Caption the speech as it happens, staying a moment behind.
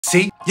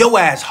See, your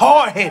ass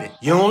hard-headed.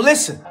 You don't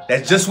listen.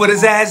 That's just what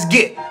his ass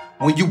get.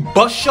 When you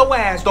bust your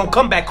ass, don't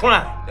come back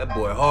crying. That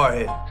boy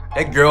hard-headed.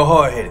 That girl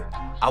hard-headed.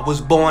 I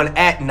was born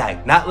at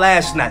night, not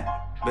last night.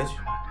 Bitch,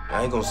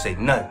 I ain't gonna say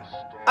nothing.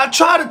 I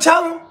try to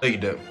tell him. No, you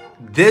don't.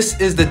 This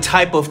is the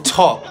type of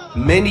talk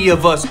many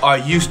of us are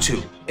used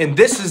to. And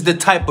this is the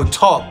type of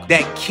talk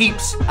that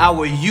keeps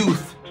our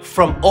youth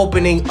from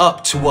opening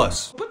up to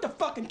us. Put the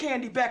fucking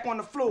candy back on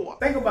the floor.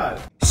 Think about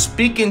it.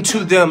 Speaking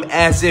to them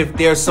as if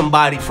they're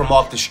somebody from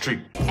off the street.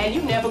 And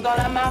you never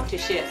gonna amount to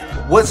shit.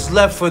 What's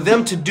left for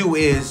them to do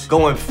is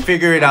go and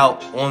figure it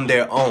out on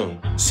their own.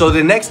 So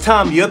the next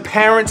time your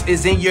parents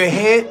is in your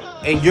head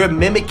and you're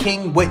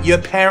mimicking what your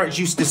parents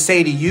used to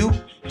say to you,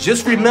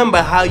 just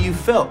remember how you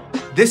felt.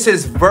 This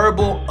is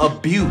verbal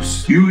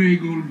abuse. You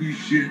ain't gonna be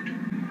shit,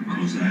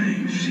 cause I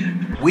ain't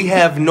shit. We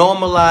have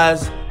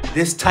normalized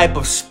this type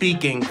of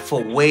speaking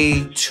for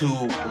way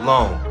too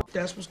long.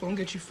 That's what's gonna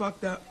get you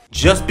fucked up.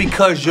 Just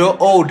because you're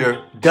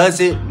older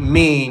doesn't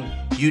mean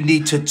you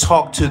need to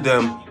talk to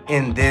them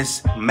in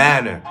this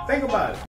manner. Think about it.